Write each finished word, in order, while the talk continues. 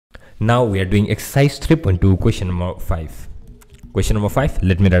Now we are doing exercise 3.2 question number 5. Question number 5,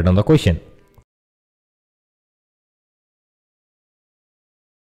 let me write down the question.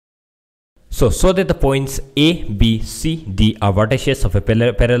 So that the points A, B, C, D are vertices of a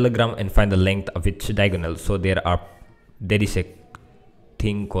parallelogram and find the length of its diagonal. So there is a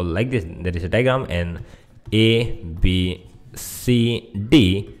thing called like this. There is a diagram and A, B, C,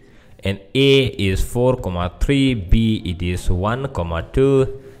 D, and A is 4,3, B it is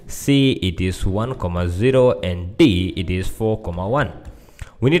 1,2, C it is 1,0, and D it is 4,1.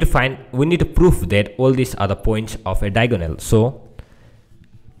 We need to prove that all these are the points of a diagonal. So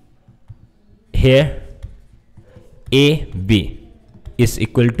here A, B is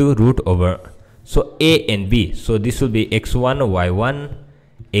equal to root over, so A and B, so this will be x1 y1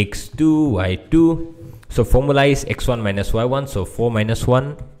 x2 y2. So formula is x1 minus y1, so 4 minus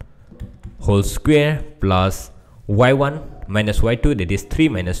 1 whole square plus y1 minus y2, that is 3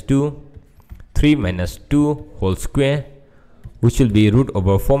 minus 2 whole square, which will be root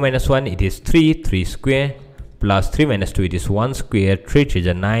over 4 minus 1, it is 3 square, plus 3 minus 2, it is 1 square, 3 to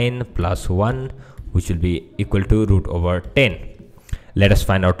the 9 plus 1, which will be equal to root over 10. Let us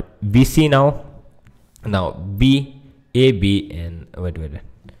find out BC now. Now B, AB, and wait,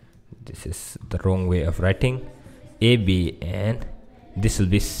 this is the wrong way of writing. AB, and this will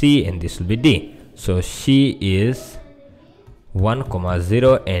be C, and this will be D. So C is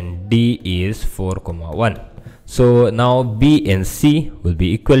 1,0 and D is 4,1. So now B and C will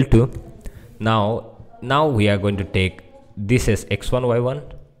be equal to, now we are going to take this as x1 y1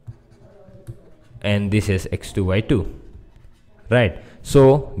 and this is x2 y2, right?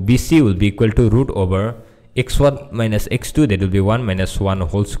 So BC will be equal to root over x1 minus x2, that will be 1 minus 1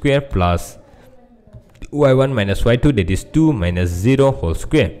 whole square, plus y1 minus y2, that is 2 minus 0 whole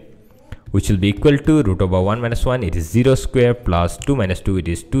square, which will be equal to root over 1 minus 1, it is 0 square, plus 2 minus 2, it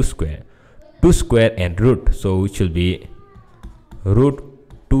is 2 square, 2 square and root, so which will be root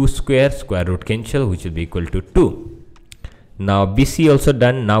 2 square, square root cancel, which will be equal to 2. Now BC also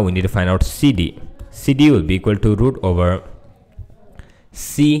done. Now we need to find out CD. CD will be equal to root over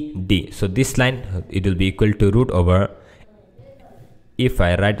CD. So this line, it will be equal to root over, if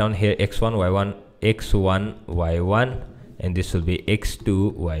I write down here x1 y1 x1 y1, and this will be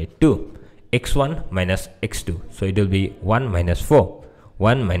x2 y2, x1 minus x2, so it will be 1 minus 4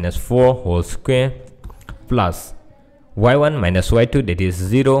 whole square, plus y1 minus y2, that is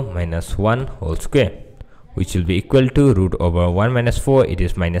 0 minus 1 whole square, which will be equal to root over 1 minus 4, it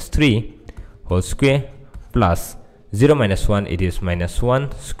is minus 3 whole square, plus 0 minus 1, it is minus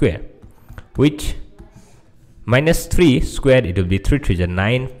 1 square, which minus 3 square, it will be 3 to the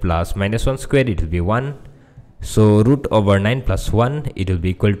 9, plus minus 1 square, it will be 1. So root over 9 plus 1, it will be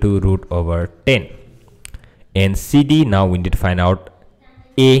equal to root over 10. And CD, now we need to find out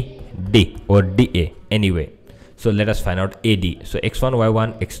AD or DA anyway. So let us find out AD. So x1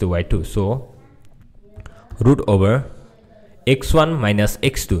 y1 x2 y2. So root over x1 minus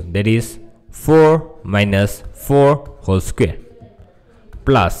x2, that is 4 minus 4 whole square,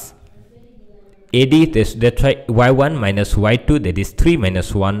 plus AD, that's why y1 minus y2, that is 3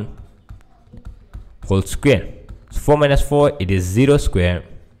 minus 1 whole square. So 4 minus 4, it is 0 square,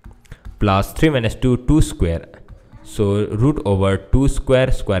 plus 3 minus 2, 2 square. So root over 2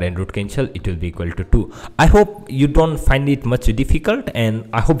 square, square and root cancel, it will be equal to 2. I hope you don't find it much difficult, and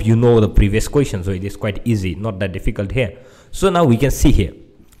I hope you know the previous question, so it is quite easy, not that difficult here. So now we can see here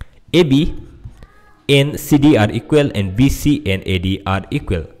AB and CD are equal and BC and AD are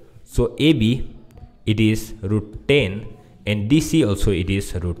equal. So AB, it is root 10, and DC also it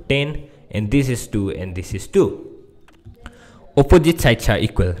is root 10, and this is 2 and this is 2. Opposite sides are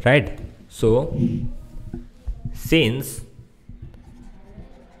equal, right? So since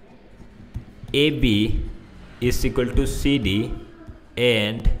AB is equal to CD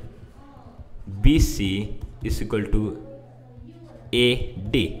and BC is equal to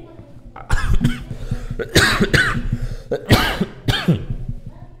AD,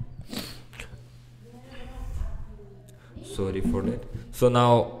 sorry for that. So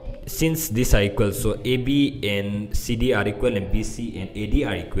now since these are equal, so AB and CD are equal and BC and AD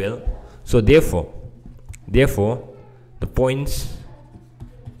are equal, so therefore the points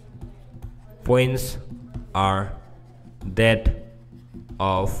are that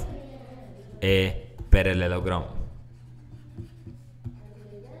of a parallelogram.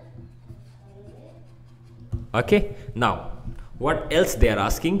 Okay, now what else they are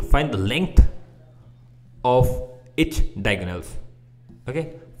asking? Find the length of each diagonals.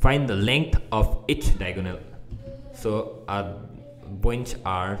 Okay, find the length of each diagonal. So our points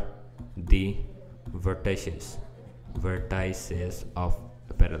are the vertices of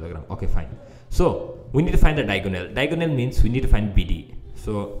parallelogram. Okay, fine. So we need to find the diagonal. Diagonal means we need to find BD.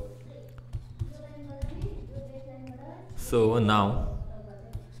 So now,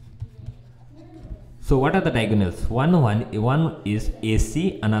 so what are the diagonals? One is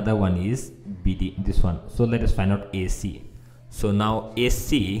AC, another one is BD, this one. So let us find out AC. So now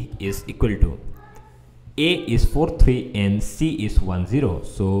AC is equal to, A is 4 3 and C is 1 0.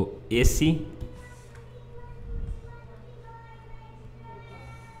 So AC,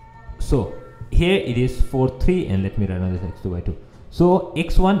 so here it is 4 3 and let me write on this x2 by 2. So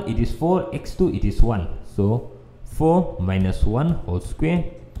x1 it is 4, x2 it is 1. So 4 minus 1 whole square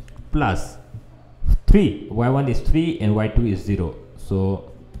plus 3, y1 is 3 and y2 is 0.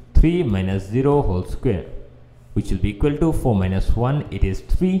 So 3 minus 0 whole square, which will be equal to 4 minus 1, it is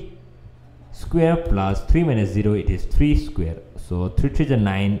 3 square, plus 3 minus 0, it is 3 square. So 3 3 is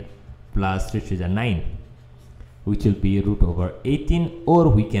 9 plus 3 3 is 9, which will be root over 18, or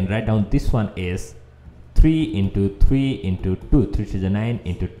we can write down this one as 3 into 3 into 2, 3 3 is 9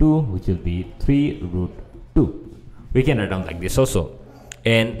 into 2, which will be 3 root 2. We can write down like this also.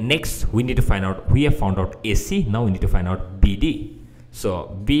 And next we need to find out, we have found out AC, now we need to find out BD.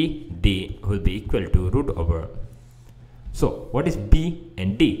 So BD will be equal to root over, so what is B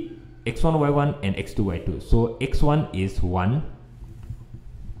and D? x1 y1 and x2 y2. So x1 is 1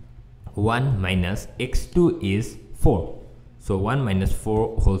 minus x2 is 4. So 1 minus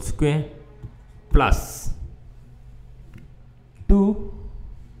 4 whole square plus 2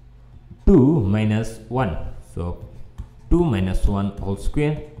 minus 1. So 2 minus 1 whole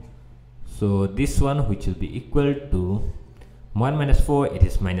square. So this one, which will be equal to 1 minus 4, it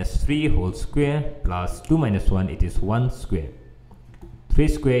is minus 3 whole square, plus 2 minus 1, it is 1 square. 3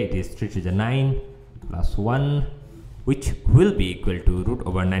 square, it is 3 3 is 9 plus 1, which will be equal to root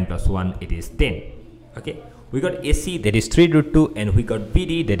over 9 plus 1, it is 10. Okay, we got AC, that is 3 root 2, and we got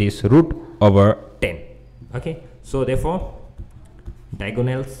BD, that is root over 10. Okay, so therefore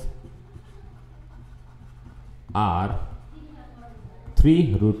diagonals are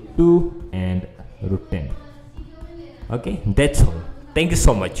 3 root 2 and root 10. Okay, that's all. Thank you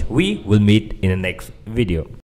so much. We will meet in the next video.